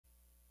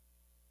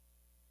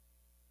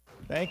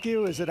Thank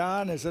you. Is it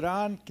on? Is it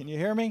on? Can you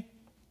hear me?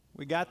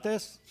 We got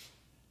this?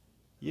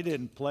 You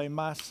didn't play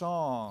my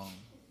song.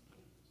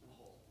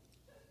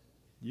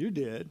 You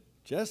did.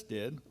 Just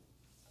did.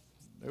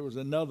 There was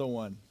another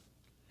one.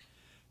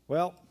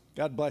 Well,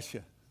 God bless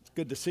you. It's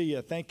good to see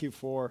you. Thank you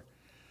for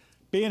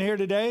being here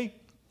today,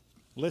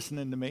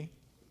 listening to me.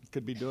 You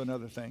could be doing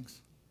other things.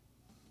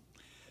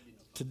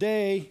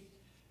 Today,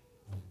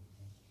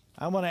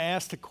 I want to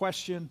ask the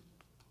question,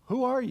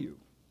 who are you?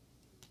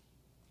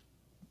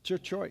 It's your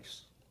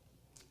choice.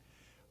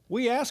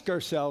 We ask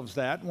ourselves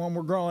that when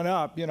we're growing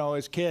up,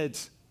 as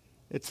kids.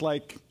 It's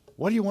like,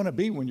 what do you want to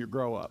be when you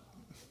grow up?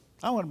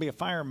 I want to be a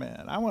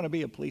fireman. I want to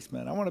be a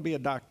policeman. I want to be a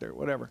doctor,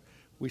 whatever.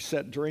 We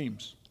set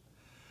dreams.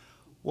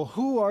 Well,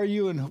 who are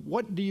you and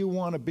what do you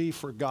want to be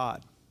for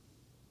God?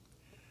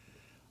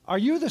 Are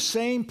you the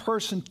same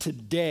person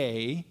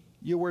today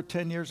you were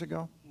 10 years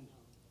ago?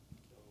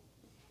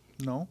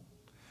 No.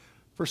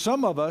 For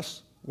some of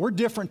us, we're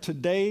different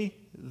today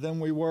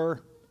than we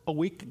were a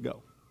week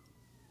ago,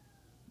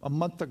 a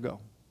month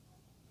ago.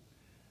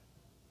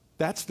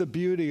 That's the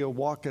beauty of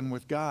walking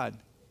with God.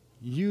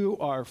 You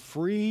are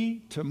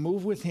free to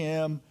move with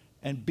Him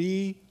and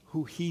be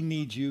who He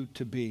needs you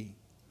to be.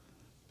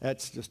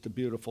 That's just a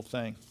beautiful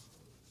thing.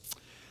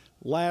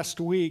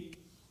 Last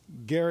week,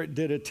 Garrett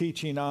did a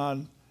teaching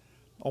on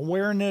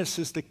awareness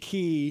is the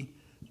key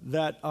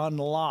that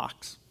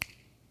unlocks.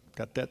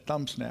 Got that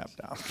thumb snap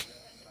down.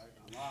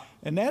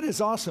 And that is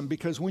awesome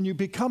because when you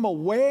become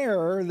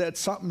aware that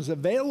something's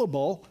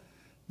available,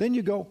 then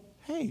you go,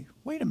 hey,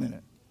 wait a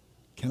minute.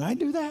 Can I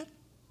do that?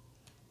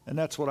 And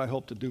that's what I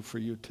hope to do for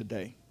you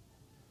today.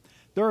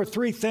 There are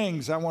 3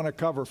 things I want to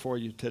cover for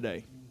you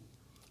today.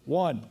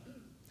 1,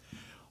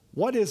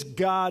 what is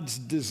God's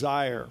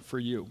desire for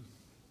you?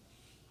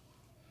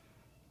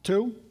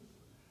 2,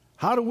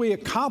 how do we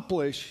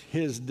accomplish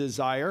His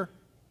desire?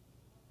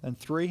 And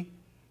 3,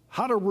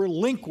 how to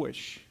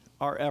relinquish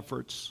our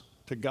efforts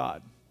to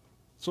God.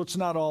 So it's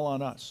not all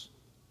on us.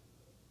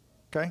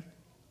 Okay?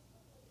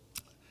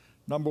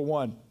 Number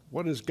 1,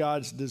 what is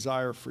God's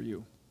desire for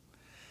you?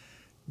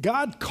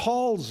 God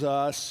calls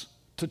us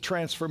to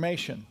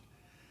transformation.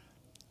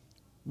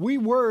 We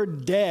were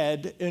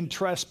dead in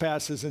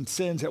trespasses and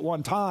sins at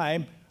one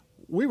time.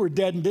 We were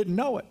dead and didn't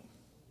know it.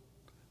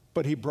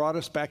 But He brought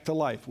us back to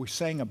life. We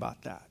sang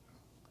about that.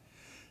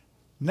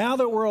 Now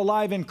that we're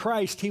alive in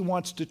Christ, He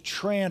wants to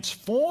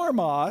transform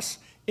us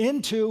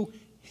into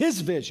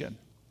His vision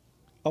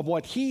of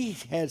what He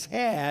has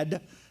had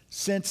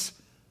since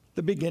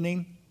the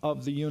beginning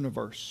of the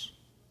universe.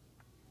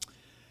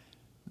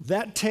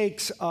 That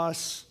takes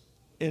us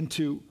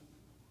into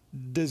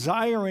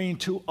desiring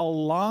to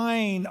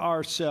align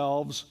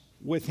ourselves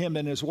with Him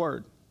and His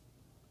Word.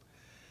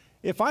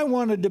 If I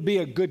wanted to be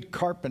a good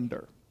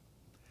carpenter,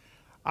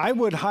 I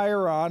would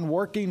hire on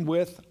working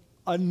with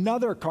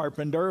another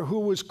carpenter who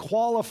was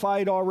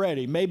qualified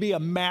already, maybe a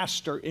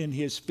master in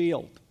his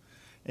field,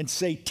 and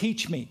say,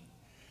 teach me.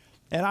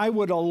 And I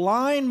would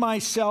align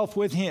myself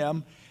with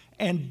him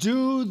and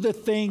do the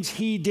things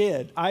he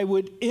did. I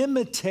would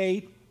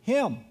imitate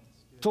him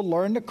to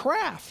learn the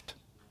craft,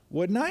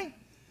 wouldn't I?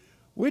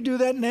 We do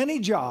that in any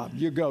job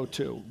you go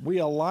to. We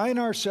align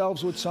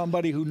ourselves with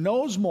somebody who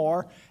knows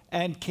more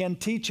and can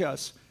teach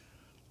us.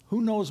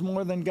 Who knows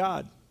more than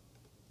God?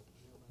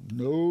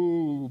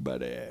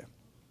 Nobody.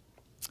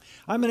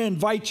 I'm going to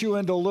invite you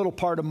into a little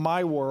part of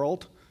my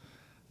world,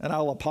 and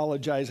I'll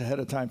apologize ahead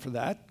of time for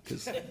that,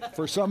 because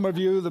for some of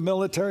you, the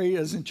military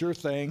isn't your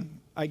thing.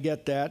 I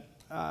get that.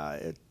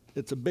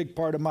 It's a big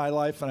part of my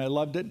life, and I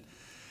loved it.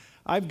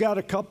 I've got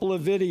a couple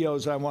of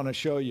videos I want to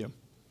show you.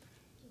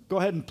 Go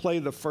ahead and play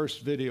the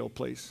first video,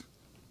 please.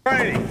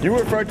 Training, you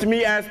refer to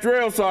me as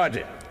drill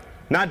sergeant.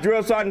 Not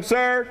drill sergeant,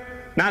 sir.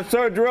 Not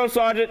sir, drill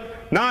sergeant.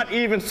 Not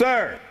even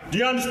sir. Do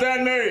you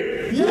understand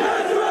me?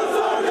 Yes,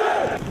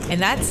 drill sergeant!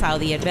 And that's how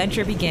the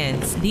adventure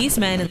begins. These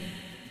men...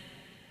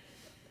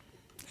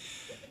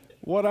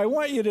 What I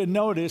want you to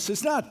notice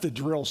is not the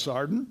drill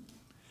sergeant,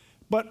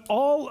 but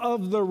all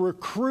of the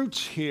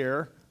recruits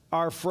here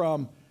are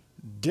from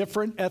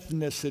different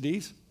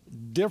ethnicities,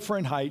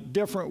 different height,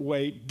 different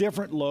weight,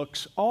 different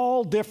looks,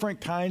 all different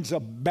kinds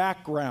of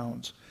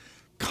backgrounds,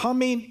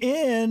 coming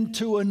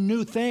into a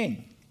new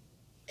thing.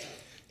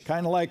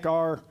 Kind of like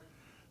our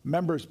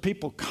members,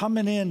 people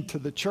coming into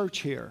the church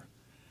here.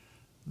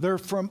 They're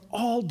from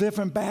all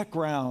different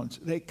backgrounds.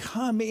 They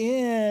come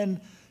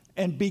in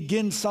and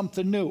begin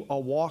something new, a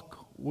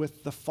walk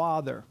with the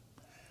Father.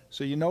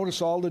 So you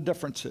notice all the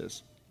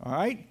differences, all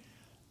right?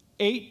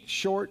 8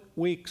 short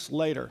weeks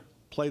later,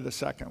 play the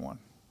second one.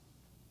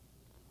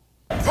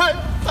 So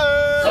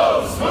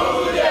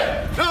smooth,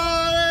 yeah.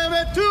 No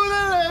limit to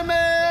the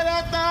limit,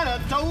 I thought I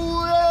told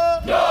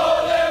you. No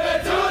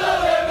limit to the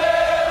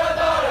limit, I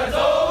thought I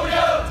told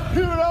you.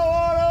 You don't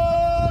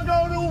wanna go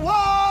to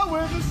war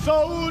with the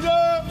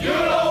soldier. You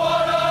don't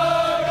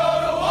wanna go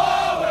to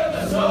war with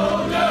the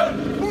soldier.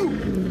 Ooh,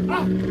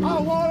 I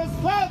wanna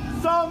slap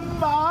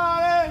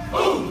somebody.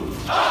 Ooh,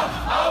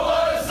 I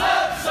wanna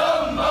slap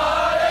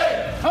somebody.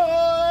 No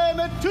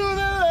limit to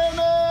the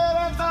limit,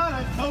 I thought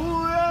I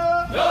told you.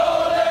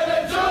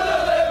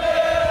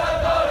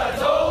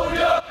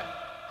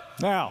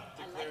 Now,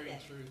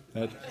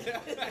 that's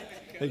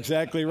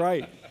exactly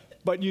right.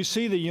 But you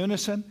see the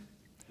unison?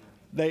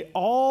 They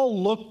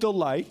all looked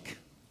alike.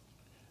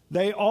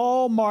 They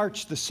all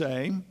marched the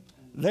same.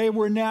 They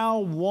were now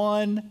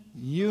one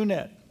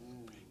unit.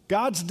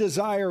 God's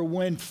desire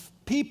when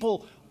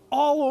people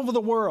all over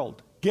the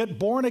world get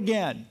born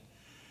again,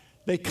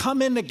 they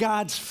come into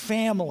God's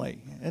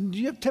family. And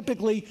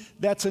typically,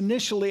 that's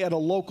initially at a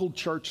local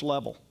church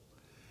level,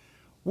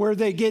 where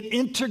they get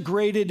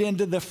integrated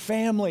into the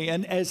family.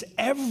 And as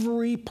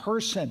every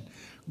person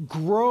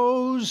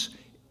grows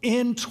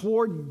in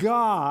toward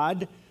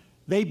God,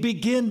 they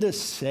begin to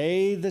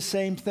say the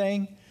same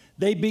thing.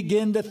 They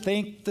begin to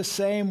think the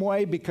same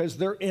way because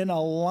they're in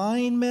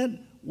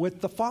alignment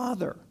with the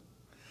Father.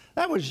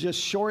 That was just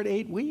short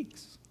 8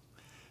 weeks.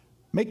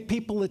 Make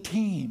people a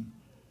team.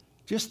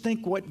 Just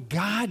think what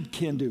God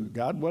can do.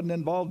 God wasn't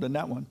involved in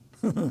that one.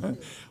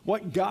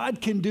 What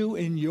God can do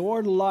in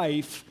your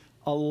life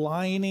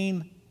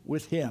aligning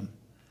with Him.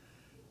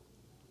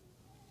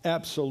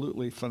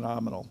 Absolutely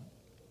phenomenal.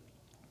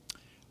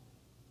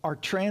 Our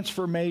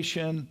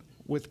transformation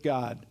with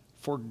God,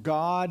 for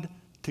God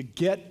to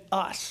get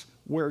us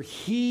where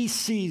He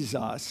sees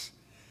us,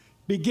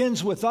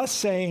 begins with us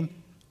saying,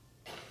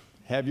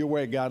 have your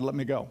way, God, let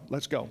me go.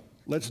 Let's go.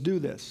 Let's do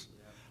this.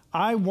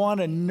 I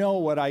want to know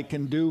what I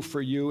can do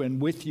for you and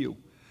with you.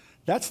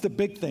 That's the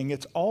big thing.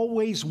 It's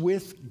always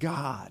with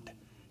God.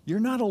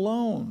 You're not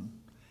alone.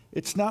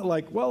 It's not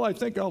like, well, I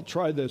think I'll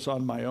try this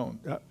on my own.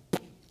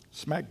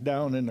 Smack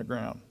down in the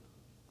ground.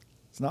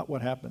 It's not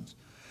what happens.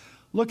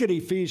 Look at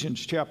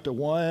Ephesians chapter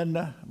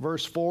 1,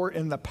 verse 4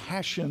 in the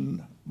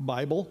Passion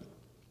Bible.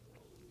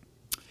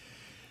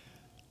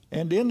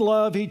 And in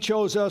love, He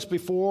chose us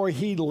before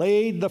He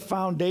laid the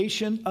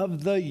foundation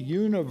of the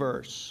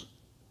universe.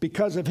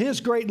 Because of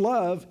His great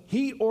love,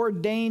 He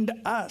ordained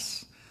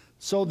us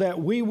so that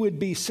we would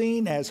be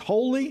seen as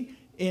holy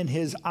in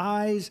His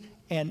eyes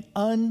and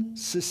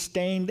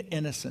unsustained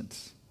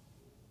innocence.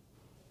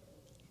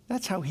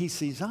 That's how He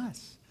sees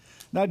us.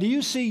 Now, do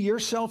you see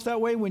yourself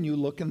that way when you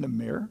look in the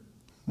mirror?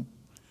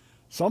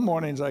 Some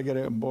mornings I get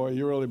it, boy,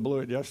 you really blew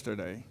it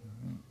yesterday.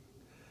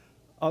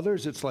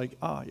 Others, it's like,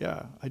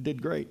 yeah, I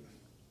did great.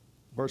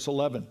 Verse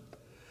 11.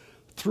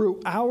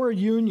 Through our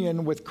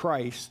union with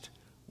Christ,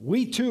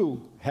 we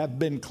too have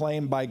been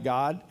claimed by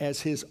God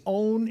as His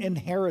own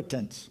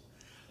inheritance.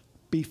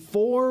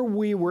 Before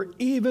we were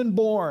even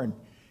born,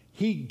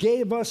 He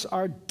gave us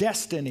our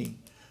destiny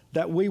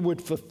that we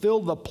would fulfill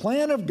the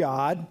plan of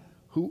God,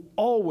 who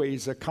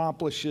always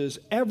accomplishes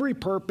every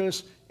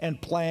purpose and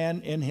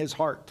plan in His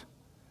heart.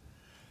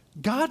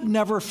 God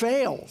never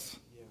fails.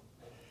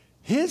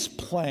 His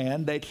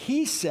plan that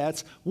He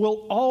sets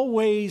will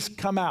always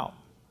come out.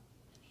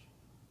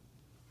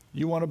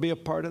 You want to be a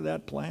part of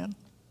that plan?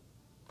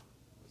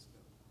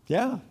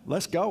 Yeah,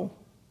 let's go.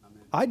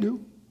 I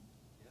do.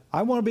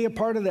 I want to be a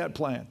part of that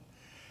plan.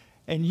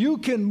 And you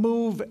can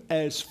move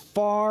as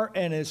far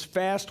and as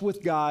fast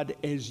with God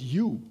as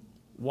you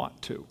want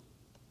to.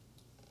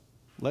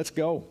 Let's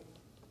go.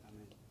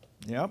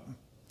 Yep.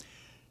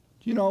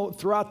 You know,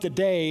 throughout the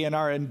day in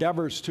our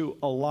endeavors to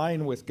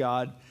align with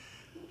God,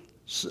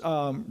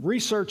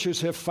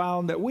 researchers have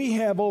found that we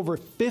have over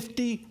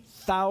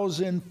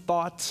 50,000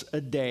 thoughts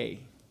a day.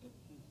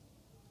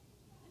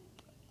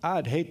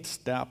 I'd hate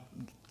to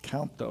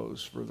count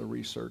those for the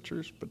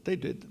researchers, but they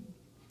did.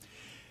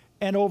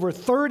 And over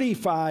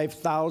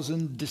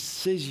 35,000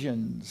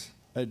 decisions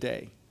a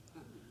day.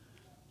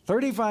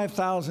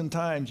 35,000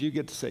 times you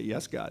get to say,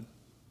 yes, God.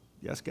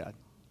 Yes, God.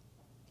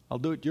 I'll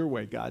do it your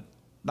way, God.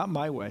 Not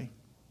my way,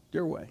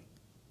 your way.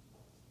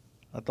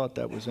 I thought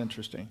that was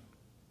interesting.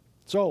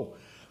 So,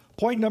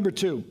 point number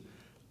 2,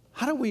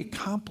 how do we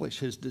accomplish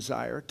His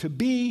desire to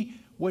be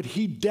what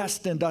He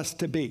destined us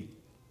to be?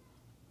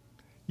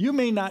 You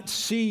may not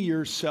see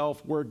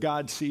yourself where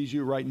God sees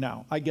you right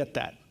now. I get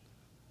that.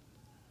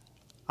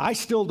 I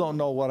still don't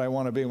know what I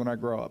want to be when I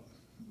grow up.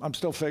 I'm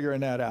still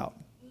figuring that out.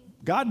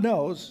 God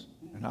knows,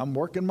 and I'm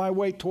working my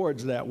way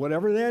towards that,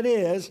 whatever that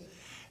is.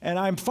 And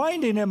I'm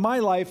finding in my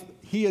life,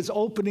 He is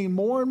opening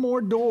more and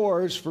more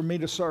doors for me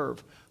to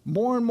serve,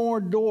 more and more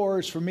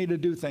doors for me to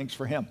do things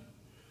for Him.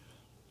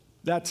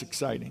 That's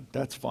exciting.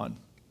 That's fun.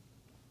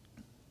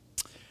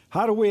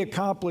 How do we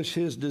accomplish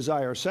His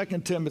desire?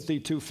 2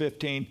 Timothy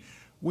 2:15,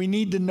 we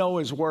need to know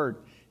His Word.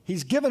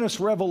 He's given us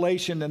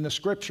revelation in the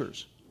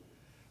Scriptures.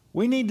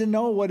 We need to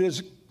know what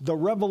is the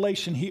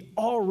revelation He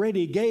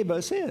already gave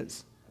us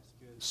is.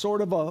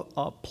 Sort of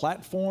a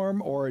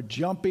platform or a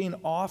jumping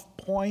off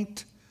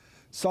point,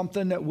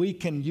 something that we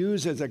can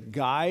use as a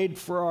guide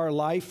for our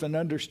life and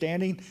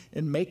understanding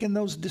and making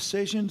those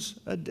decisions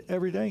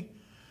every day.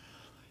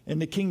 In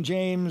the King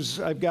James,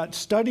 I've got,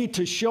 study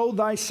to show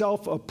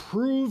thyself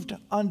approved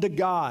unto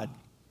God,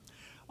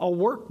 a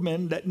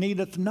workman that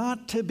needeth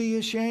not to be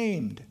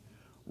ashamed,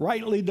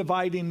 rightly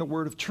dividing the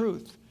word of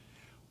truth.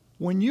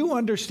 When you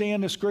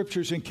understand the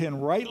Scriptures and can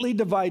rightly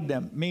divide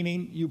them,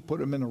 meaning you put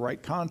them in the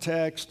right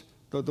context,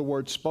 the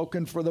words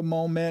spoken for the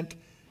moment,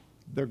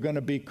 they're going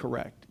to be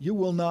correct. You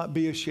will not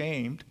be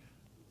ashamed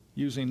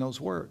using those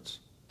words.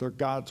 They're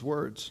God's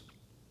words.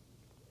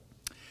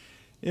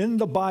 In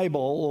the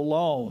Bible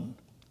alone,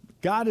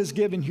 God has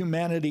given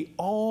humanity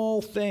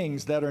all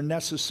things that are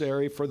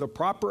necessary for the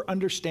proper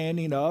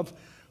understanding of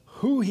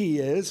who He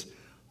is,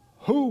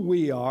 who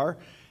we are,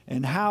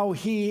 and how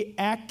He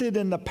acted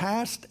in the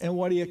past and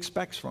what He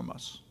expects from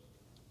us.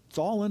 It's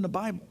all in the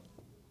Bible.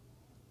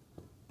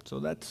 So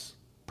that's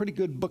a pretty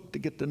good book to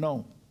get to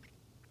know.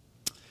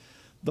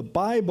 The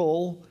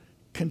Bible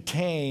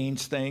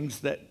contains things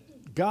that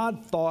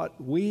God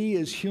thought we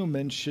as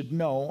humans should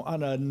know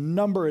on a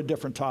number of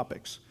different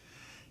topics.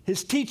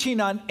 His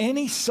teaching on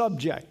any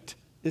subject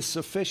is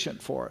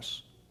sufficient for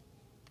us.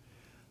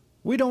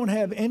 We don't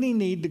have any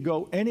need to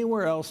go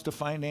anywhere else to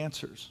find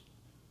answers.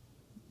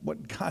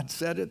 What God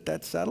said it,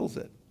 that settles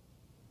it.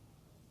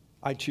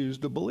 I choose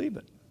to believe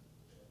it.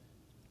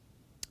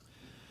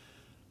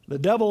 The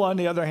devil, on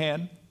the other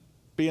hand,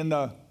 being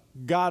the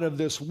God of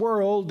this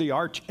world, the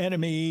arch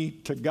enemy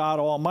to God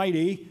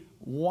Almighty,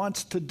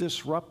 wants to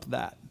disrupt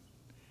that.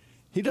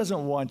 He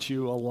doesn't want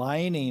you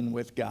aligning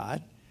with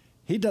God.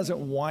 He doesn't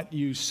want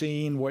you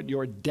seeing what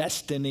your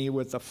destiny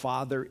with the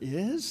Father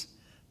is.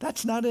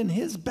 That's not in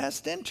His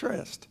best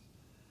interest.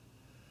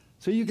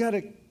 So you got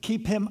to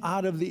keep Him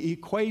out of the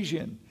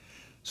equation.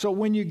 So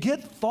when you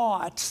get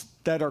thoughts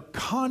that are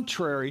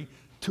contrary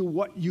to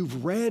what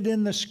you've read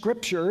in the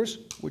Scriptures,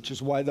 which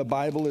is why the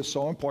Bible is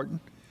so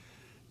important,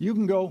 you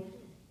can go,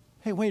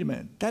 hey, wait a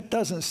minute, that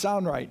doesn't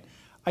sound right.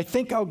 I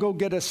think I'll go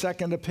get a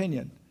second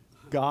opinion.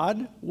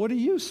 God, what do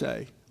you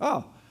say?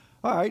 Oh,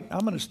 all right, I'm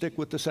going to stick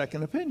with the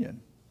second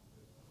opinion.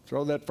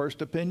 Throw that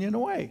first opinion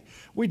away.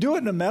 We do it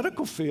in the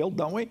medical field,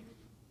 don't we?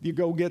 You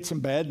go get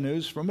some bad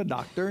news from a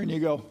doctor and you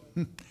go,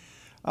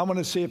 I'm going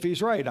to see if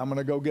he's right. I'm going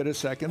to go get a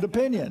second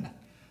opinion.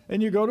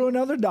 And you go to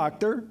another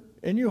doctor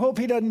and you hope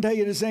he doesn't tell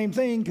you the same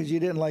thing because you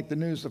didn't like the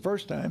news the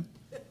first time.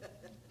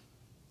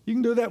 You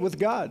can do that with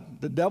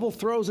God. The devil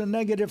throws a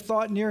negative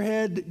thought in your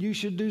head that you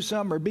should do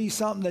something or be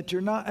something that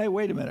you're not. Hey,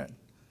 wait a minute.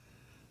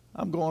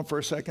 I'm going for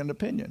a second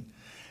opinion.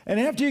 And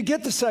after you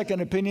get the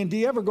second opinion, do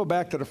you ever go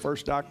back to the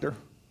first doctor?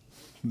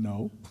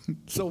 No.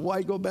 So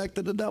why go back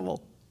to the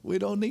devil? We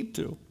don't need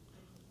to.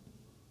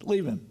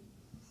 Leave him.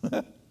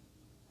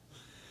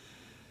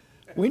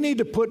 We need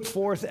to put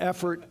forth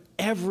effort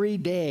every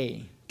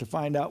day to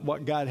find out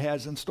what God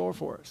has in store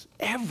for us.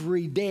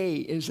 Every day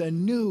is a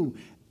new,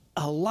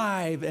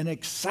 alive, and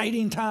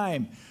exciting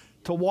time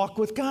to walk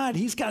with God.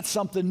 He's got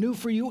something new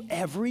for you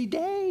every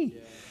day.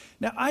 Yeah.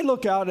 Now, I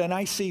look out and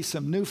I see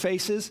some new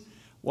faces.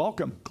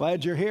 Welcome.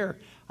 Glad you're here.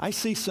 I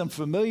see some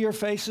familiar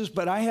faces,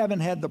 but I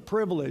haven't had the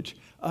privilege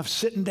of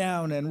sitting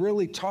down and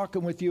really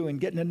talking with you and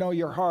getting to know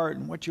your heart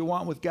and what you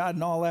want with God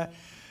and all that.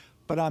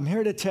 But I'm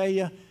here to tell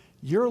you,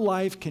 your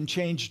life can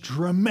change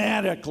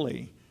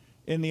dramatically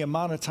in the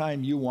amount of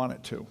time you want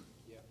it to.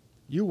 Yeah.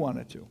 You want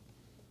it to.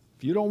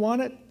 If you don't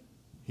want it,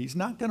 He's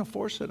not going to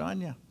force it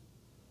on you.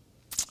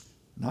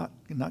 Not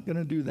going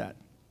to do that.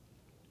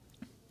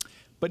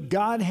 But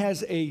God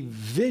has a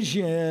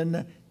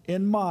vision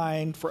in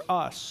mind for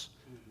us.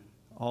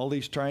 All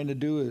He's trying to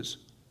do is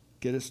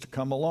get us to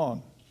come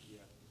along. Yeah.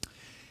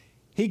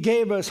 He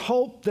gave us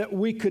hope that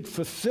we could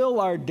fulfill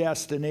our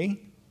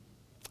destiny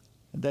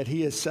that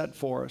He has set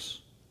for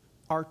us.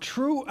 Our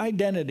true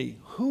identity,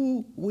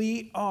 who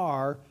we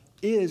are,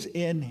 is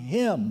in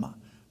Him,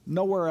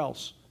 nowhere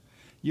else.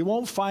 You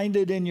won't find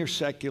it in your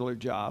secular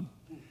job.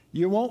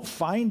 You won't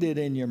find it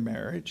in your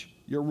marriage,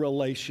 your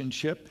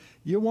relationship.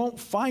 You won't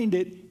find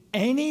it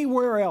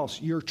anywhere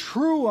else. Your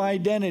true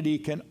identity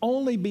can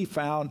only be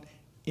found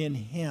in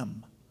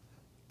Him.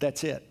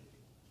 That's it.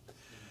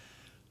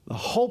 The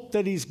hope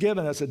that He's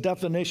given us, a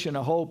definition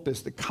of hope,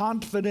 is the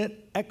confident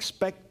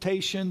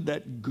expectation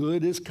that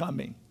good is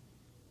coming.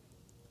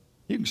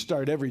 You can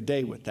start every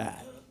day with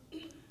that.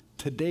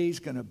 Today's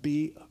going to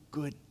be a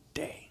good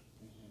day.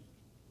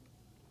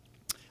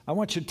 I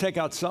want you to take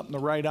out something to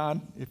write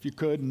on, if you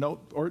could,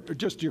 note, or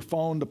just your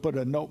phone to put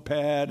a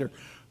notepad, or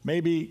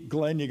maybe,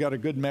 Glenn, you got a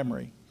good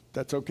memory.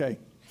 That's okay.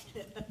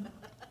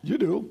 You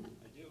do.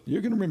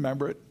 You can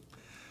remember it.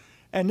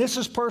 And this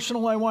is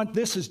personal.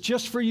 This is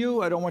just for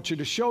you. I don't want you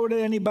to show it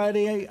to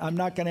anybody. I'm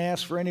not going to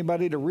ask for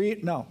anybody to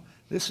read. No,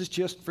 this is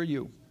just for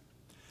you.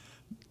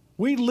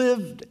 We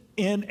lived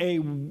in a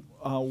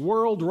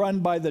world run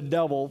by the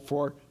devil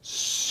for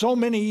so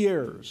many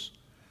years.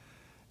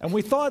 And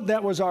we thought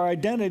that was our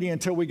identity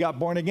until we got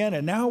born again.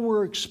 And now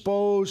we're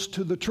exposed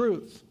to the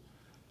truth.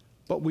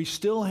 But we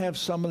still have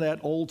some of that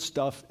old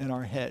stuff in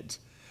our heads.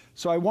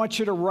 So I want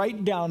you to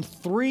write down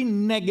 3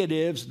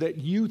 negatives that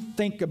you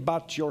think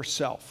about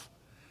yourself.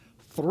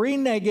 3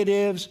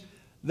 negatives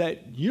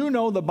that you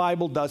know the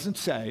Bible doesn't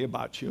say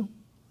about you.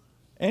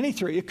 Any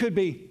 3. It could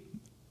be,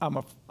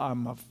 I'm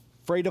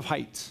afraid of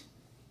heights.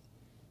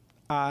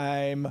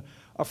 I'm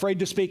afraid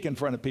to speak in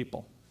front of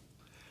people.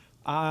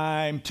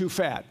 I'm too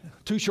fat,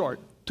 too short,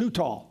 too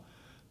tall,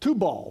 too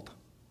bald.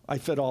 I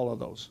fit all of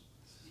those.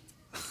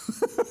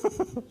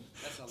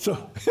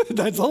 So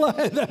that's a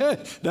lie.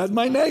 That's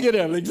my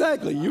negative.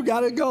 Exactly. You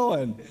got it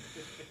going.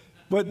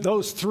 But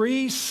those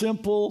 3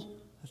 simple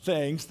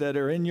things that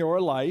are in your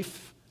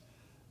life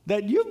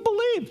that you've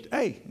believed.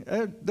 Hey,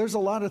 there's a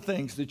lot of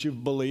things that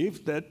you've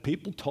believed that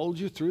people told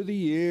you through the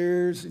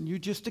years and you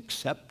just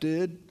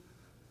accepted.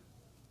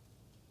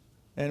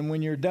 And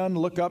when you're done,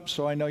 look up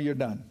so I know you're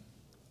done.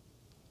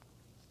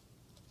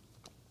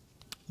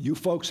 You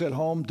folks at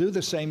home, do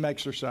the same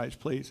exercise,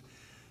 please.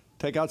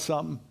 Take out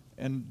something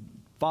and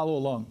follow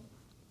along.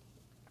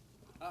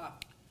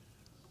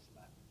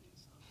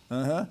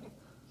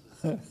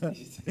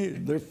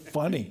 They're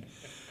funny.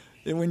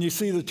 And when you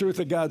see the truth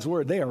of God's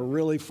word, they are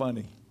really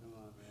funny.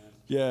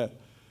 Yeah,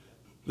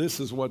 this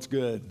is what's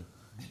good,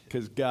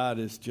 because God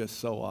is just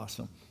so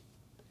awesome.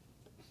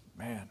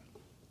 Man.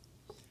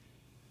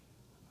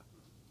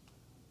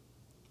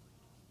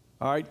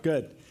 All right,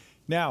 good.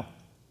 Now,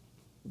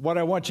 what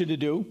I want you to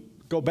do,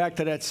 go back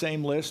to that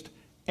same list,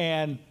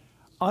 and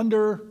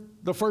under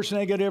the first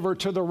negative or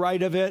to the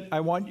right of it,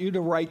 I want you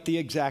to write the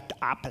exact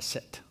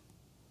opposite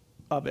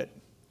of it.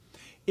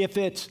 If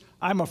it's,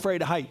 I'm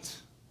afraid of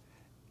heights,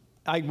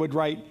 I would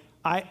write,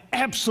 I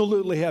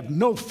absolutely have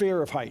no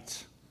fear of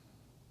heights.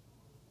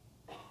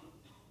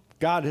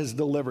 God has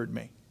delivered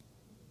me.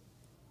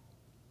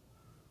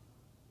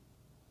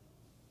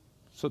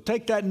 So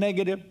take that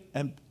negative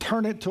and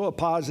turn it to a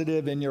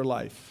positive in your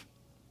life.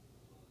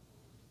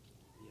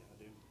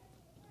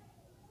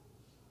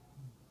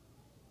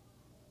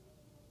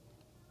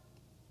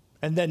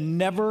 And then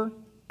never,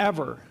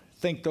 ever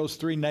think those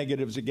three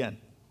negatives again,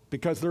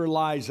 because they're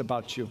lies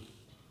about you.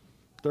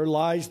 They're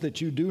lies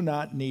that you do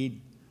not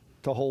need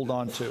to hold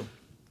on to.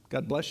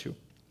 God bless you.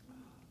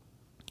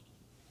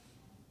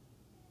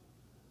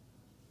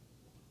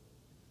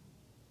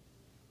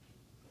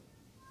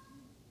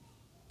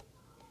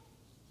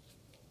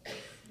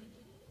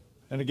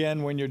 And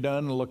again, when you're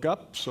done, look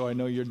up so I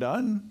know you're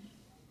done.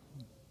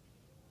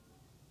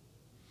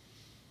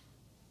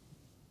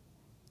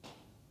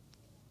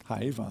 Hi,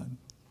 Yvonne.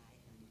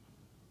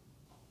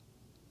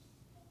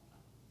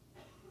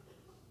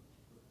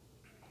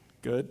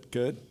 Good,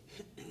 good.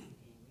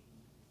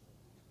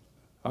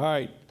 All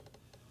right.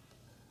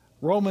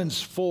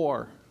 Romans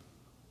 4,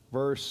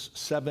 verse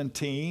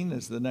 17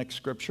 is the next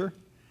scripture.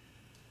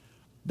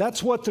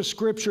 That's what the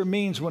scripture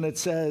means when it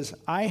says,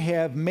 I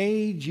have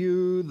made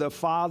you the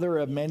father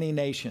of many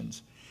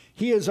nations.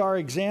 He is our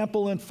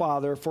example and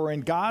father, for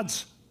in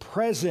God's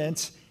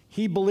presence,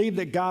 he believed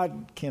that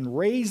God can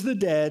raise the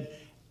dead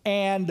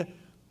and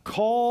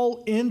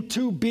call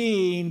into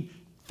being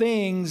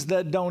things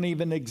that don't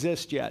even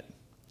exist yet.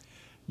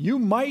 You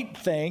might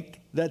think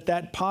that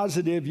that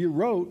positive you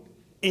wrote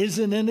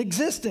isn't in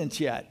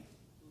existence yet,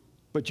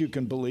 but you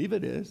can believe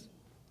it is.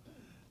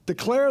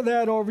 Declare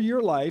that over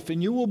your life,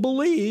 and you will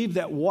believe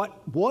that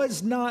what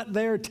was not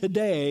there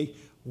today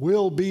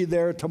will be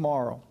there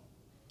tomorrow.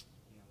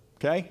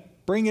 Okay?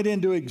 Bring it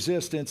into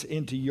existence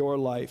into your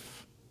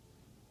life.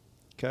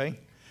 Okay?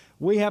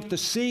 We have to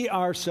see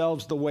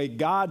ourselves the way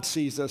God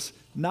sees us,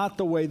 not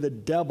the way the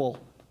devil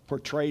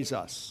portrays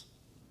us.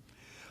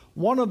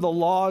 One of the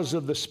laws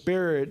of the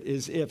Spirit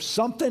is if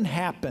something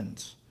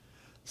happens,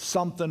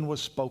 something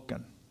was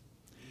spoken.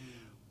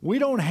 We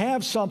don't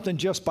have something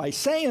just by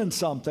saying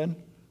something,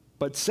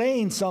 but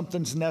saying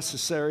something's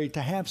necessary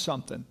to have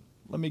something.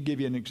 Let me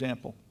give you an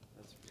example.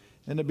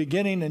 In the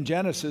beginning in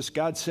Genesis,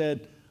 God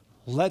said,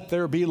 let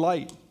there be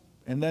light.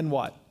 And then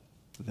what?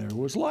 There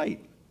was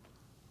light.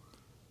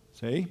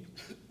 See?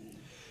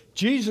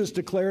 Jesus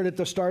declared at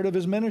the start of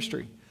his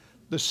ministry,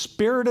 the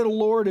Spirit of the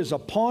Lord is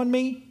upon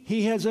me.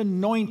 He has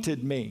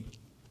anointed me.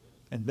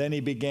 And then he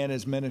began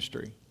his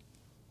ministry.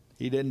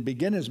 He didn't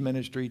begin his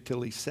ministry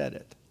till he said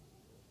it.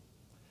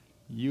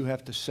 You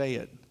have to say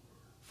it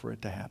for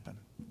it to happen.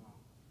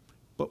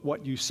 But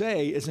what you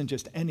say isn't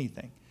just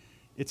anything.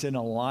 It's in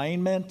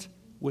alignment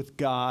with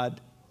God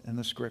and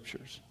the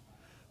Scriptures.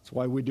 That's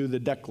why we do the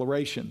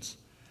declarations,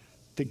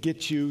 to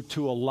get you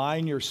to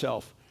align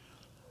yourself.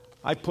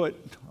 I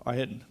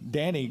had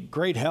Danny,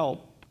 great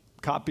help,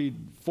 copied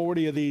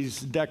 40 of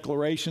these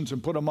declarations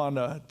and put them on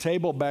a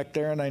table back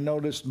there, and I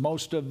noticed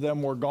most of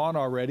them were gone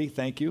already.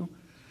 Thank you.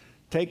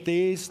 Take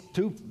these,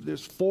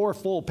 there's 4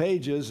 full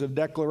pages of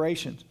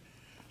declarations.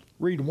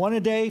 Read 1 a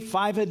day,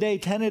 5 a day,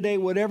 10 a day,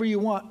 whatever you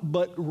want,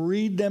 but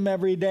read them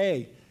every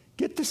day.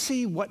 Get to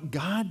see what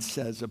God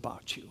says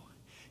about you.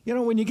 You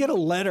know, when you get a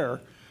letter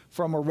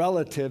from a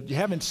relative you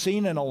haven't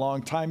seen in a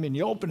long time and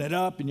you open it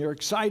up and you're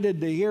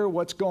excited to hear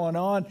what's going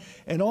on,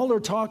 and all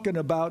they're talking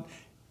about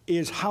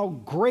is how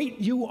great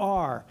you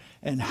are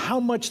and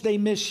how much they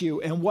miss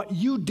you and what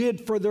you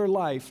did for their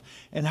life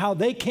and how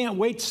they can't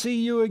wait to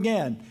see you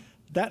again.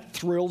 That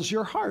thrills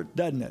your heart,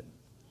 doesn't it?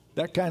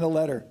 That kind of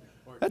letter.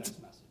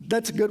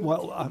 That's a good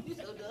one.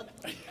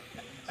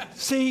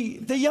 See,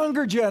 the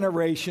younger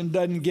generation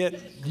doesn't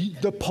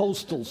get the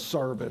postal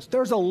service.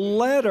 There's a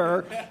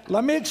letter.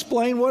 Let me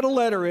explain what a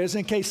letter is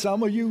in case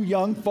some of you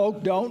young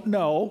folk don't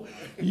know.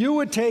 You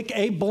would take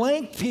a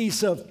blank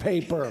piece of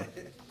paper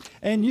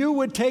and you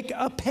would take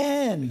a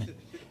pen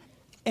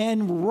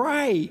and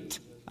write.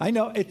 I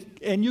know,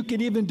 and you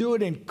could even do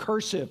it in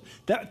cursive.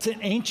 That's an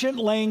ancient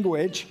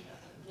language.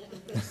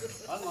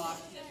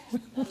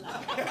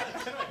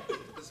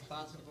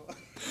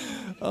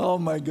 Oh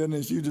my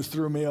goodness, you just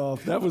threw me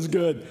off. That was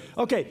good.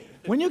 Okay,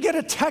 when you get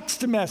a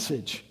text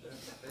message,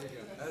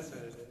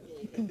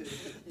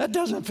 that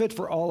doesn't fit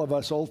for all of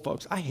us old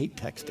folks. I hate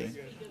texting.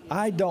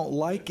 I don't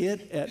like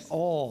it at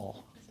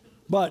all.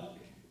 But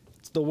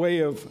it's the way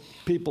of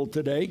people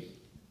today.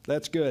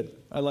 That's good.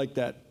 I like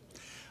that.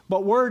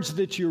 But words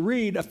that you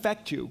read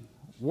affect you.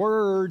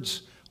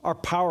 Words are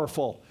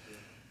powerful.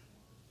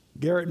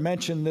 Garrett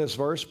mentioned this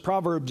verse,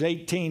 Proverbs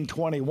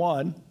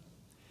 18:21.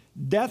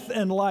 Death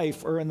and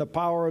life are in the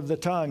power of the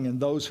tongue, and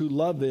those who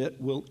love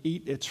it will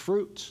eat its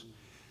fruits.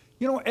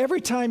 You know, every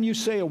time you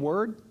say a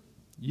word,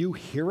 you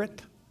hear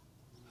it.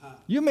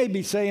 You may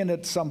be saying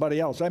it to somebody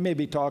else. I may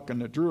be talking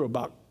to Drew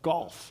about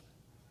golf.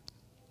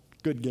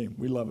 Good game.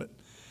 We love it.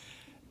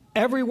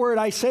 Every word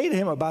I say to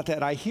him about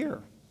that, I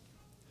hear.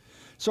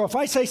 So if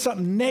I say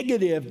something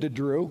negative to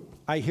Drew,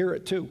 I hear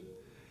it too.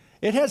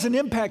 It has an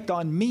impact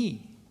on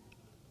me.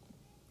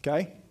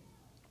 Okay?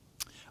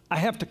 I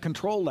have to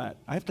control that.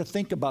 I have to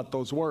think about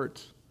those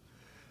words.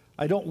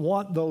 I don't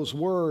want those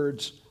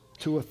words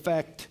to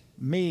affect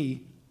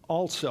me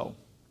also.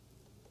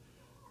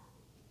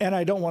 And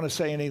I don't want to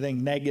say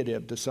anything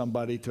negative to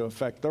somebody to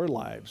affect their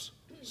lives.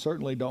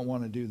 Certainly don't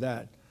want to do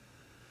that.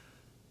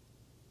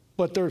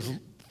 But there's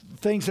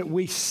things that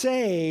we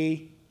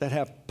say that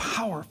have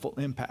powerful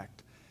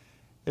impact.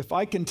 If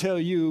I can tell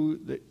you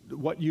that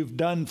what you've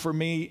done for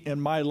me in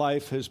my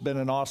life has been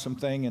an awesome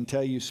thing and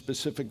tell you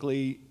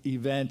specifically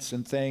events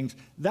and things,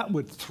 that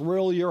would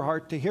thrill your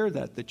heart to hear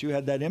that you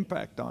had that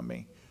impact on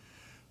me.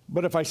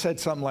 But if I said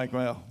something like,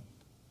 well,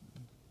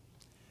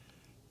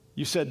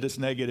 you said this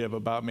negative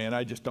about me and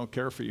I just don't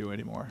care for you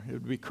anymore, it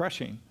would be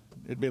crushing.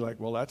 It'd be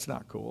like, well, that's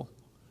not cool.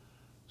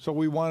 So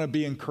we want to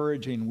be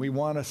encouraging. We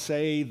want to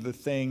say the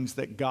things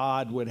that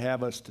God would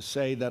have us to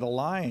say that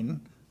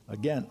align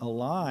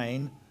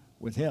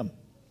with Him.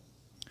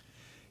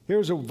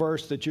 Here's a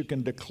verse that you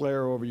can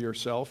declare over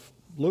yourself.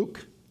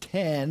 Luke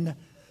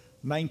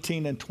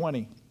 10:19 and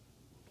 20.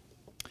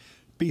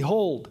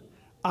 Behold,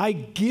 I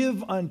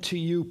give unto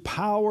you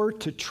power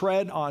to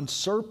tread on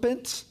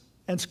serpents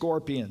and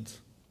scorpions.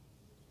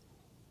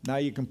 Now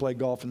you can play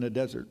golf in the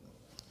desert.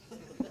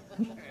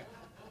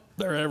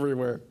 They're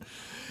everywhere.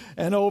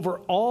 And over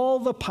all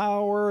the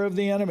power of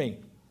the enemy,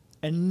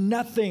 and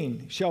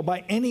nothing shall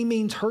by any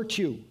means hurt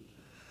you.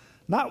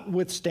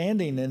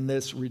 Notwithstanding in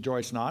this,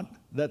 rejoice not,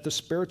 that the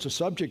spirits are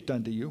subject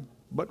unto you,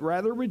 but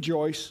rather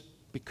rejoice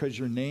because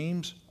your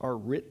names are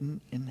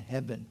written in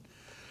heaven.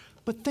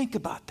 But think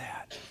about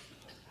that.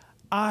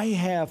 I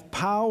have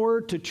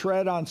power to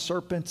tread on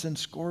serpents and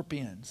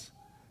scorpions.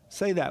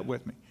 Say that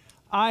with me.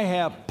 I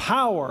have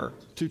power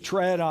to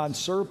tread on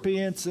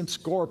serpents and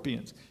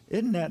scorpions.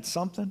 Isn't that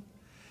something?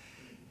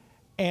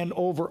 And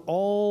over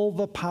all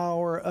the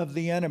power of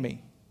the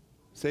enemy.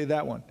 Say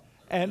that one.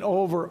 And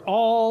over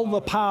all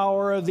the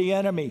power of the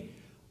enemy.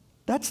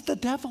 That's the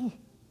devil.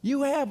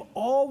 You have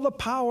all the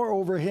power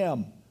over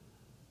him.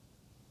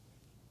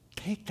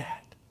 Take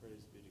that.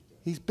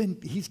 He's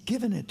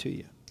given it to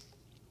you.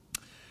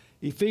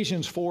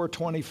 Ephesians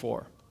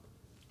 4:24.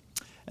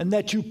 And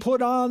that you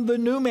put on the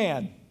new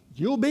man.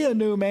 You'll be a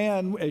new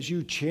man as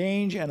you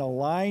change and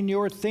align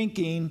your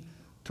thinking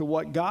to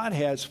what God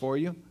has for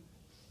you.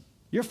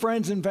 Your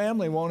friends and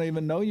family won't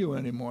even know you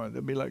anymore.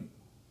 They'll be like,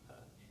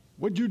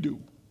 what'd you do?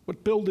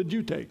 What pill did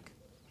you take?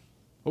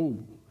 Oh,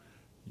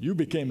 you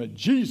became a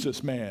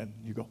Jesus man.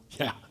 You go,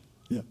 yeah,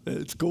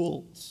 it's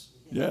cool.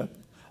 Yeah,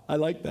 I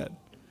like that.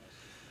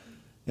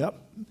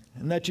 Yep.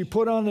 And that you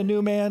put on the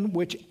new man,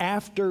 which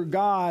after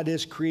God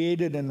is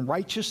created in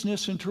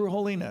righteousness and true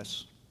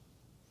holiness.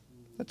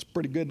 That's a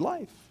pretty good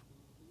life.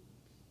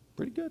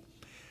 Pretty good.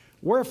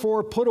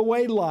 Wherefore, put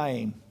away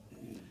lying.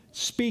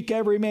 Speak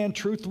every man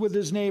truth with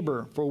his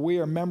neighbor, for we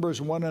are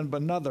members one of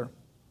another.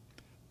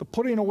 The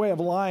putting away of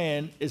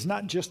lying is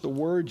not just the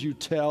words you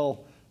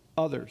tell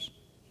others,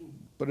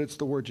 but it's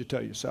the words you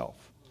tell yourself.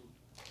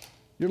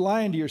 You're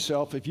lying to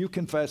yourself if you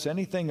confess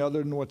anything other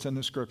than what's in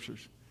the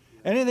scriptures.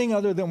 Anything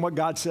other than what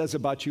God says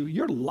about you,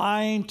 you're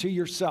lying to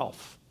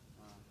yourself.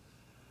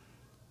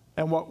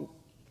 And what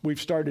we've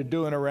started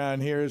doing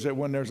around here is that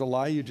when there's a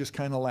lie, you just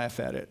kind of laugh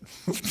at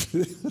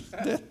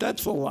it.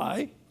 That's a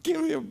lie.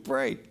 Give me a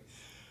break.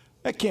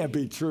 That can't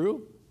be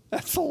true.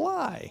 That's a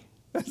lie.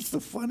 That's the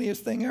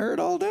funniest thing I heard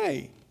all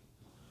day.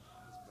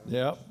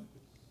 Yep.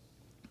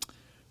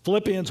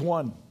 Philippians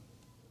 1.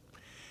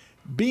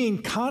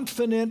 Being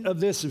confident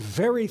of this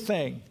very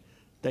thing,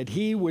 that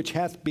he which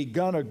hath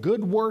begun a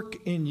good work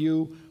in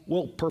you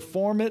will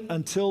perform it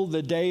until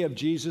the day of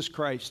Jesus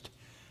Christ.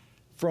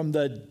 From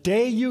the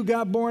day you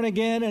got born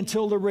again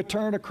until the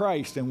return of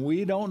Christ. And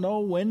we don't know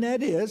when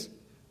that is.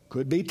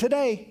 Could be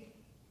today.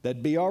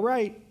 That'd be all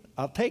right.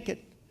 I'll take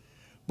it.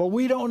 But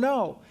we don't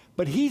know.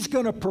 But he's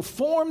going to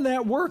perform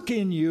that work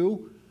in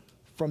you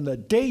from the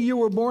day you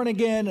were born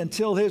again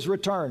until his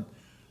return.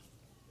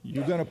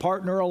 You going to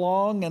partner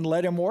along and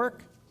let him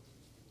work?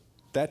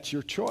 That's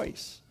your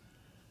choice.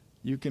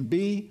 You can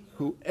be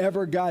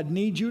whoever God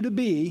needs you to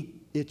be.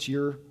 It's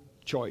your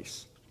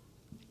choice.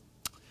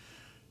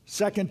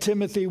 2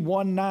 Timothy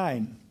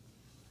 1:9.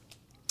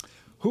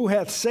 Who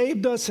hath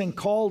saved us and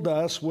called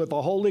us with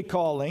a holy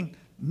calling,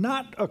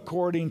 not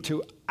according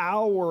to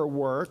our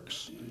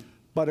works,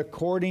 but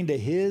according to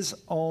his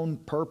own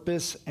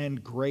purpose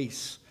and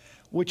grace,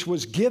 which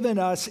was given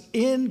us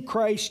in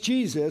Christ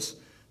Jesus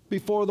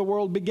before the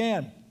world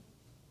began.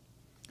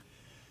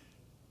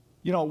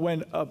 You know,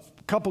 when a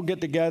couple get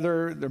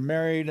together, they're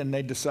married, and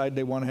they decide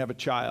they want to have a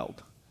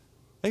child,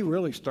 they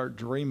really start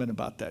dreaming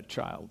about that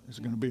child. Is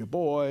it going to be a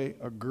boy,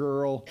 a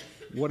girl?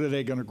 What are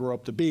they going to grow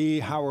up to be?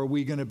 How are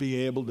we going to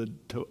be able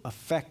to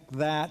affect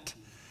that?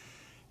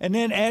 And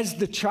then as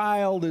the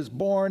child is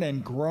born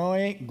and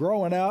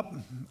growing up,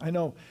 I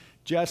know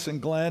Jess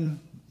and Glenn,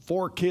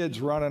 4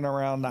 kids running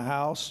around the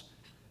house,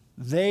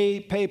 they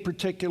pay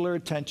particular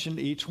attention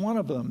to each one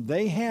of them.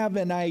 They have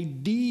an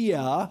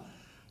idea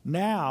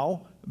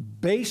now,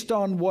 based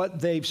on what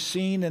they've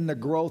seen in the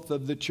growth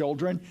of the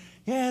children.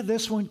 Yeah,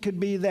 this one could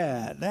be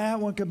that. That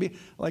one could be,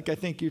 like I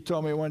think you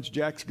told me once,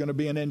 Jack's going to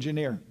be an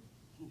engineer.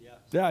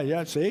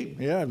 Yeah, see?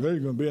 Yeah, they're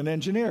going to be an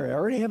engineer. I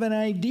already have an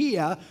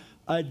idea,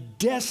 a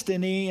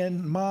destiny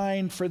in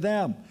mind for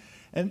them.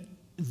 And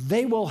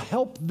they will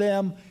help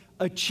them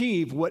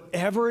achieve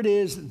whatever it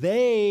is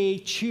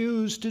they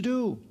choose to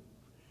do.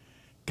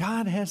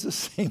 God has the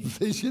same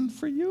vision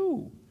for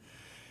you.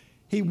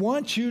 He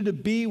wants you to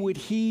be what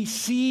he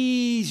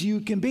sees you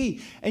can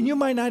be. And you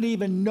might not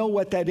even know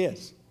what that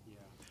is.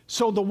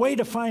 So the way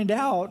to find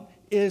out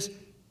is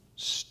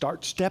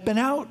start stepping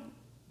out,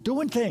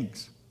 doing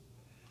things.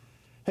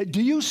 Hey,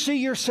 do you see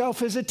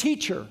yourself as a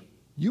teacher?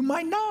 You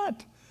might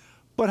not.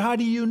 But how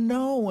do you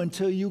know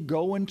until you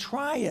go and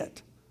try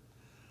it?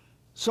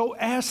 So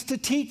ask to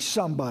teach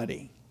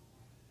somebody.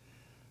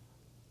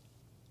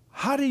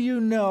 How do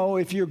you know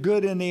if you're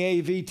good in the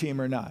AV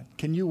team or not?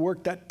 Can you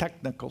work that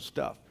technical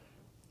stuff?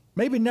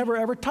 Maybe never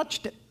ever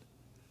touched it.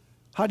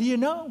 How do you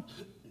know?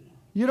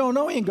 You don't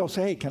know. You can go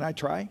say, hey, can I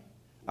try?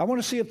 I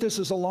want to see if this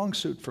is a long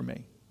suit for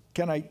me.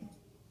 Can I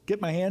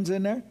get my hands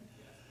in there?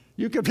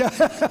 You could.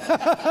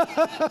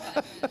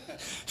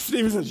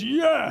 Stephen says,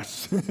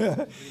 yes.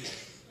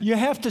 You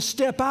have to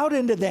step out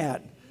into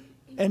that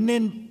and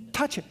then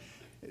touch it.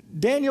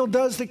 Daniel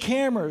does the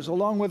cameras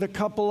along with a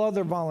couple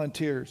other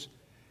volunteers.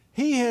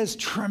 He has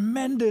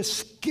tremendous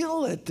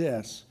skill at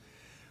this.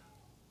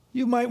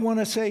 You might want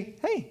to say,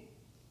 hey,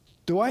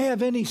 do I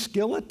have any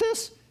skill at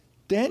this?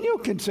 Daniel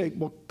can say,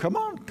 well, come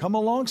on, come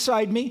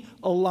alongside me,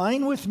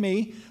 align with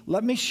me,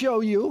 let me show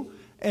you,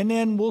 and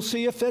then we'll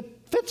see if it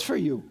fits for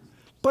you.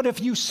 But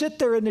if you sit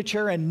there in the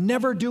chair and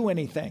never do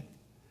anything,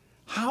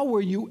 how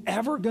are you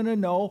ever going to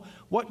know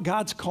what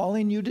God's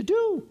calling you to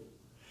do?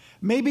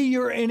 Maybe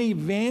you're an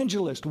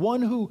evangelist,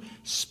 one who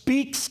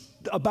speaks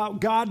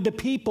about God to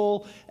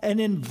people and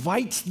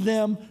invites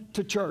them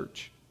to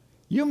church.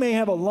 You may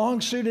have a long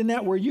suit in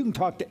that where you can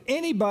talk to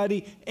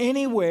anybody,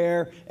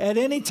 anywhere, at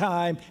any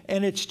time,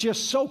 and it's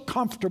just so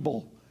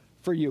comfortable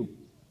for you.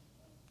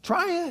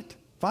 Try it.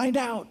 Find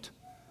out.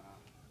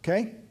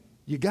 Okay?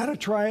 You got to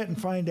try it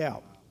and find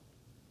out.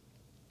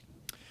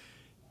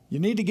 You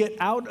need to get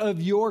out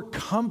of your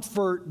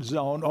comfort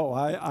zone. Oh,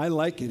 I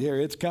like it here.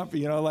 It's comfy.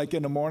 You know, like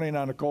in the morning,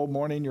 on a cold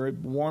morning, you're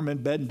warm in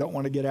bed and don't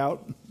want to get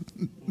out.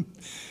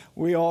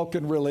 We all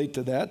can relate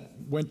to that.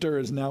 Winter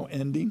is now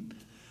ending.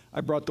 I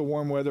brought the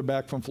warm weather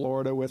back from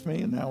Florida with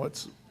me, and now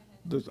it's,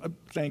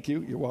 thank you,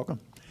 you're welcome.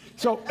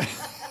 So,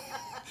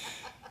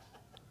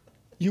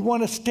 you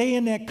want to stay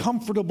in that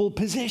comfortable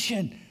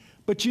position,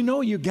 but you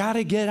know you got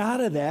to get out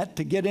of that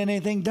to get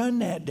anything done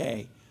that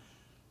day.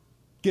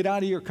 Get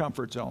out of your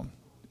comfort zone.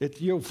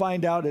 You'll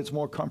find out it's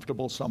more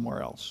comfortable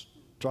somewhere else.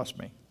 Trust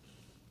me.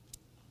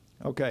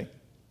 Okay.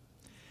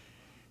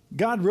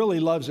 God really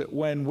loves it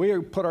when we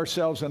put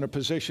ourselves in a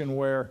position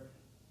where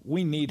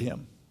we need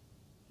him.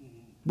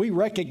 We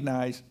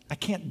recognize, I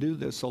can't do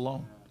this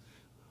alone.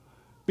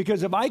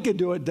 Because if I could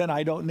do it, then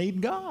I don't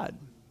need God.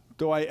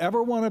 Do I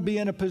ever want to be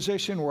in a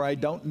position where I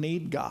don't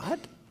need God?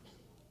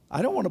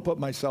 I don't want to put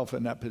myself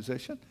in that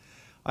position.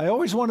 I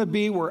always want to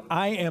be where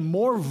I am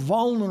more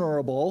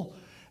vulnerable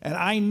and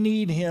I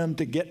need him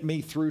to get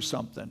me through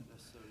something.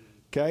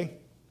 Okay?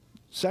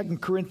 2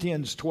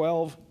 Corinthians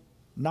 12,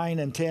 9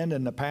 and 10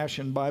 in the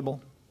Passion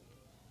Bible.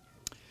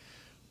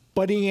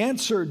 But he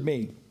answered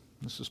me.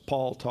 This is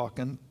Paul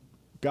talking.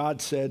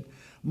 God said,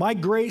 my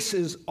grace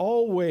is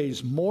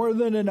always more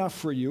than enough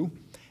for you,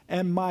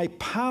 and my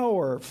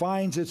power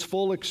finds its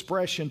full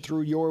expression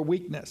through your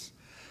weakness.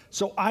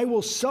 So I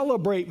will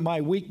celebrate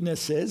my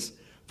weaknesses,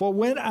 for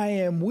when I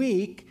am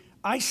weak,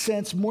 I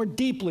sense more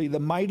deeply the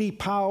mighty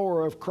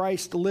power of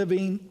Christ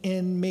living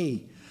in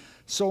me.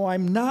 So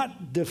I'm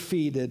not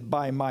defeated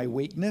by my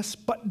weakness,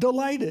 but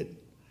delighted.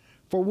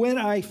 For when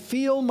I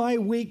feel my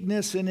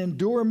weakness and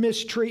endure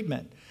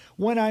mistreatment,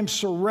 when I'm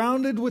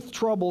surrounded with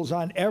troubles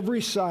on every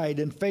side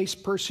and face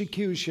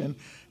persecution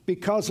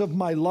because of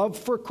my love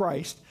for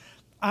Christ,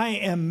 I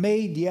am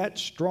made yet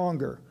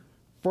stronger.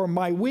 For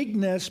my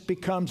weakness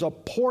becomes a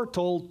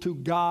portal to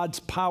God's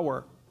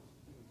power.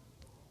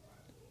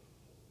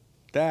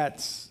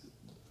 That's,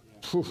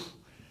 whew.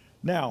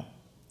 Now,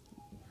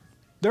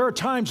 There are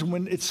times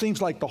when it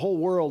seems like the whole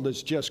world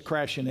is just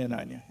crashing in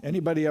on you.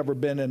 Anybody ever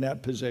been in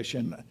that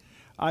position?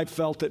 I've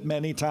felt it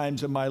many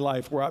times in my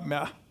life where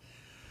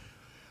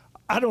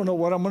I don't know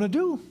what I'm going to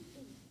do.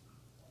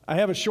 I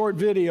have a short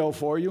video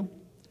for you.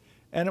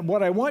 And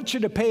what I want you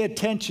to pay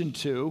attention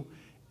to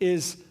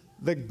is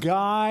the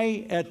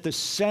guy at the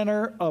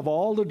center of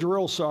all the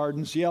drill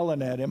sergeants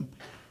yelling at him.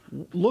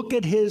 Look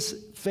at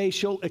his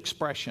facial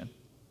expression,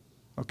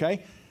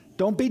 okay?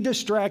 Don't be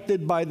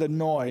distracted by the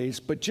noise,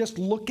 but just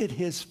look at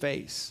his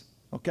face,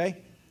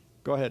 okay?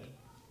 Go ahead.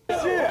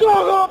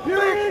 Dog up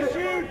your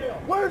issue!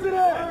 Where's it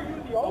at? Hey,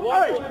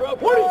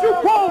 what is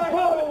your problem?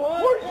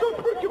 What is your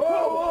freaking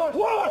problem?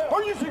 What?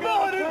 Are you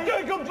smelling it?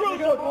 Jacob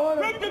Drizzle!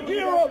 Pick the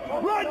gear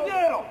up right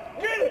now!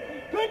 Get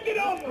it! Pick it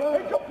up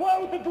and comply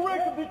with the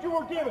directive that you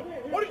were given.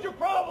 What is your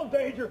problem,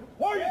 Danger?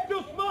 Why are you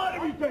still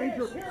smiling at me,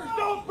 Danger?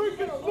 Stop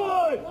freaking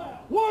smiling!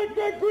 Wipe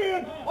that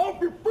grin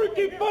off your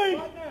freaking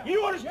face!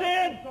 You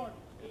understand?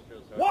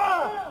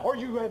 Why are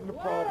you having a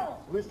problem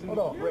listening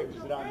to the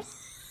directives that I'm...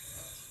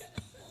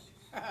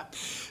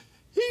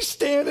 He's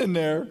standing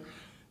there,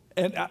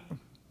 and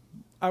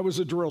I was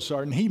a drill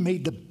sergeant. He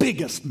made the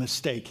biggest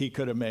mistake he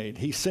could have made.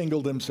 He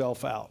singled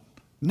himself out.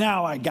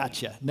 Now I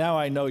got you. Now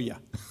I know you.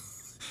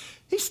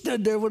 He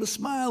stood there with a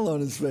smile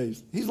on his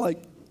face. He's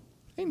like,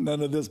 ain't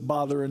none of this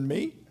bothering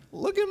me.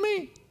 Look at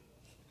me.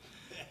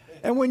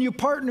 And when you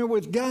partner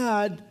with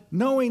God,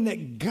 knowing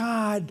that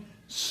God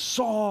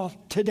saw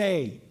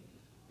today,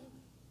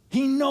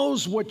 He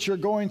knows what you're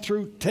going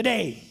through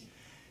today.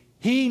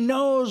 He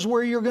knows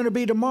where you're going to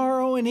be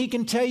tomorrow, and He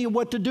can tell you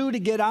what to do to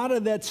get out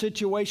of that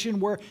situation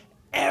where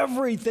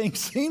everything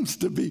seems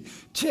to be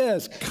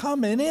just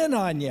coming in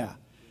on you.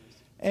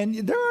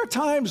 And there are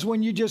times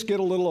when you just get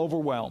a little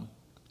overwhelmed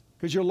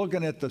because you're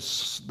looking at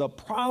the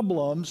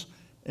problems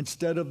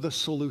instead of the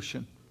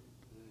solution.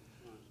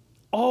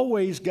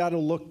 Always got to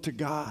look to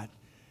God.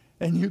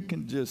 And you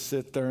can just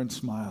sit there and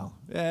smile.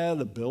 Yeah,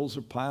 the bills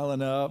are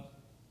piling up.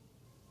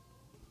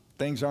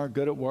 Things aren't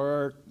good at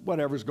work.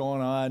 Whatever's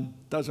going on,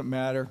 doesn't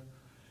matter.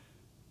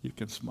 You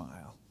can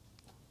smile.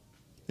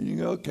 And you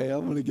go, okay,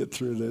 I'm going to get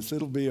through this.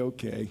 It'll be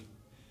okay.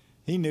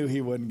 He knew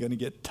he wasn't going to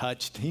get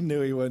touched. He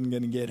knew he wasn't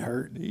going to get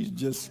hurt. He's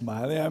just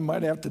smiling. I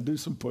might have to do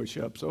some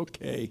push-ups.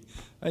 Okay,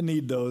 I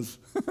need those.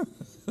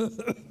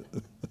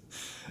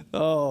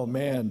 Oh,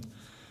 man.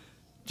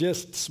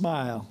 Just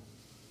smile.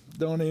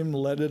 Don't even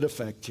let it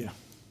affect you.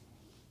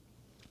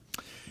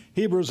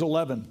 Hebrews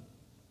 11.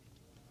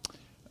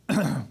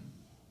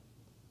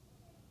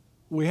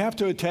 We have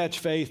to attach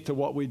faith to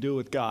what we do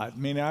with God. I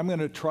mean, I'm going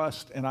to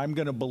trust and I'm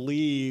going to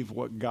believe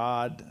what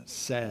God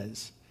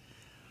says.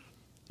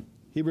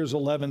 Hebrews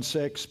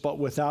 11:6, but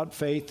without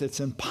faith it's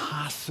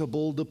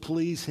impossible to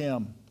please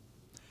Him.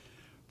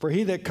 For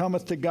he that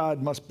cometh to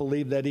God must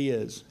believe that He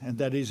is, and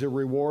that He's a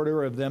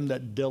rewarder of them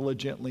that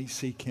diligently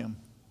seek Him.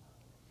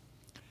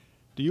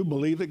 Do you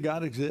believe that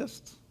God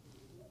exists?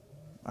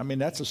 I mean,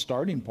 that's a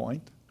starting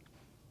point.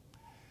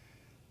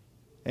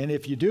 And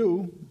if you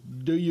do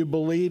you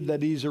believe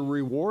that He's a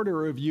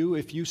rewarder of you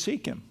if you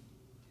seek Him?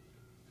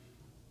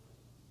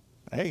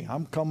 Hey,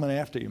 I'm coming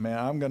after you, man.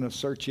 I'm going to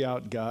search you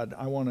out, God.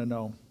 I want to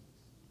know.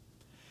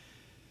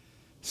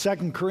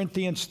 2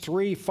 Corinthians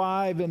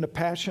 3:5 in the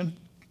Passion.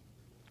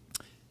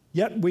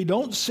 Yet we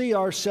don't see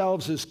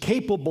ourselves as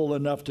capable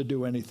enough to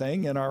do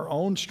anything in our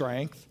own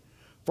strength,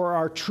 for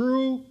our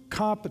true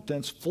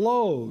competence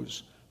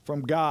flows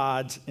from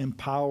God's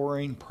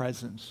empowering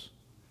presence.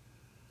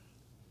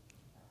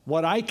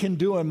 What I can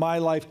do in my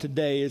life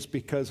today is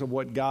because of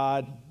what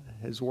God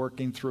is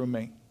working through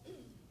me.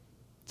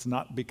 It's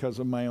not because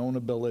of my own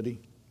ability.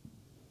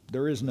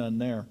 There is none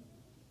there.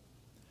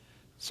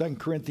 2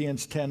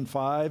 Corinthians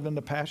 10:5 in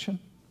the Passion.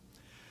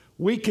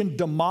 We can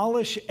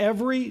demolish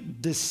every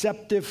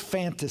deceptive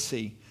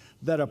fantasy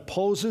that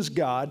opposes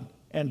God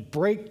and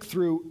break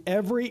through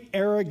every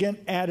arrogant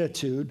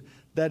attitude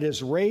that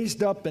is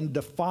raised up in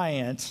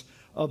defiance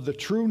of the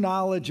true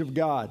knowledge of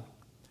God.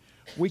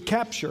 We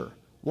capture,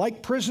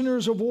 like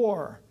prisoners of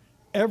war,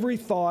 every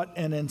thought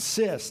and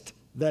insist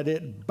that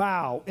it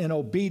bow in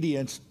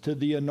obedience to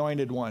the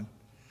Anointed One.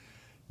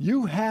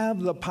 You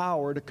have the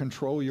power to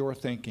control your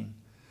thinking.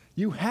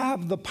 You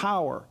have the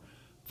power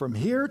from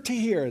here to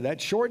here,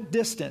 that short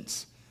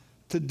distance,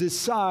 to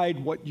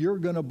decide what you're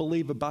going to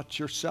believe about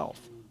yourself,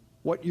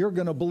 what you're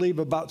going to believe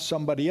about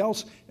somebody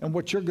else, and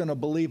what you're going to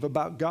believe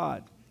about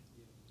God.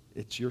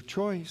 It's your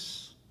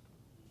choice.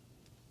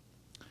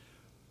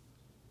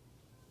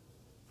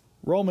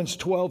 Romans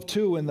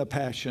 12:2 in the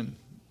Passion.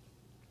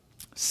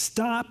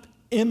 Stop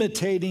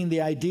imitating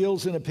the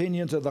ideals and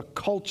opinions of the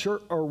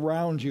culture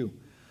around you,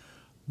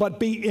 but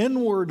be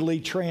inwardly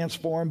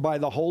transformed by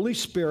the Holy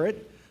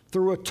Spirit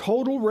through a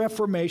total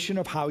reformation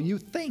of how you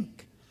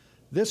think.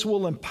 This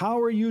will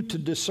empower you to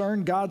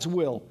discern God's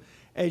will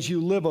as you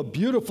live a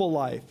beautiful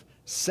life,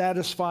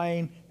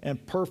 satisfying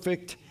and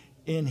perfect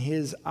in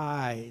His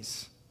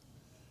eyes.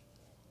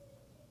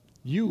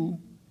 You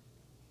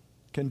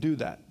can do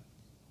that.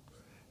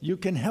 You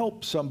can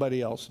help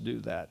somebody else do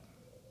that.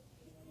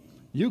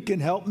 You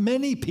can help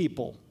many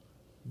people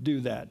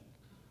do that.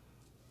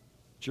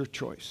 It's your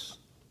choice.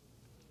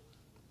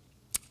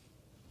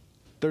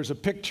 There's a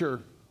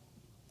picture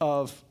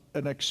of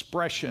an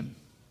expression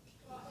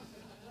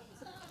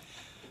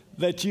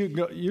that you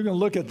can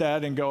look at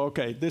that and go,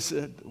 okay, this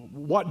is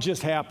what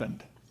just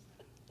happened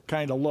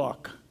kind of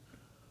look.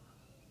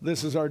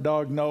 This is our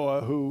dog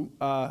Noah, who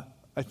I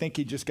think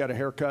he just got a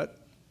haircut.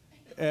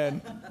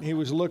 And he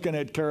was looking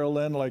at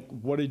Carolyn like,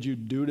 what did you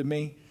do to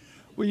me?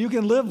 Well, you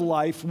can live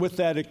life with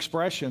that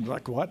expression,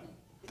 like, what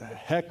the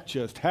heck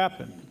just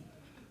happened?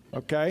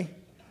 Okay?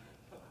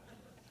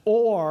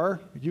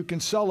 Or you can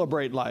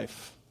celebrate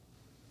life.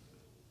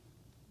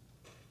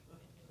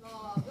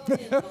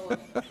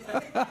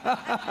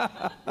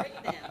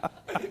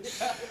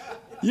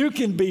 You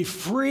can be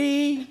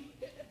free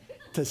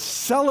to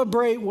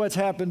celebrate what's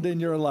happened in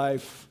your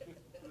life.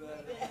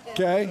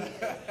 Okay?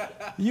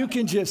 You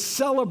can just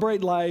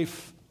celebrate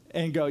life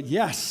and go,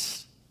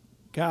 yes,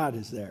 God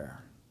is there.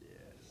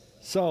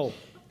 So,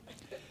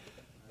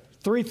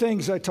 3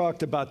 things I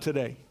talked about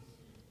today.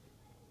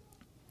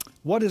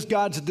 What is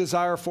God's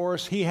desire for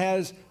us? He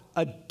has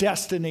a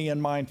destiny in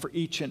mind for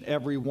each and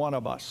every one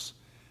of us.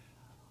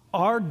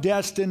 Our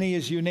destiny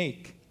is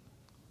unique.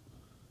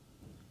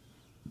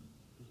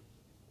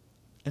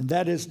 And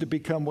that is to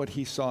become what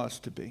He saw us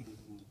to be.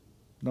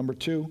 Number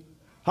 2,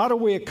 how do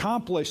we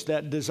accomplish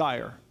that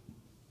desire?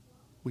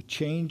 We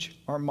change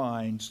our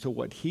minds to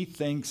what He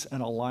thinks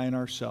and align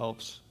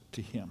ourselves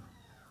to Him.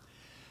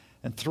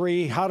 And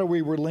 3, how do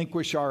we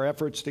relinquish our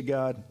efforts to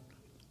God?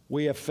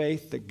 We have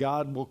faith that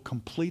God will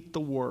complete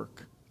the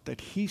work that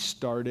He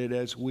started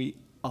as we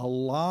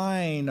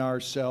align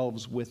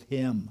ourselves with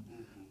Him.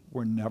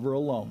 We're never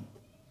alone.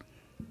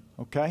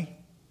 Okay?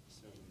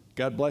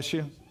 God bless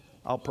you.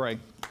 I'll pray.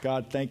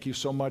 God, thank you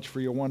so much for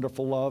your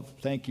wonderful love.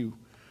 Thank you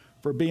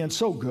for being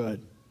so good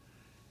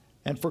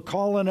and for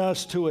calling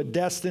us to a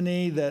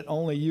destiny that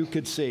only you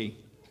could see,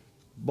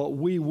 but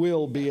we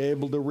will be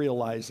able to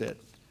realize it.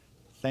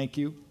 Thank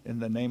you in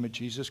the name of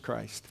Jesus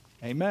Christ.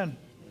 Amen.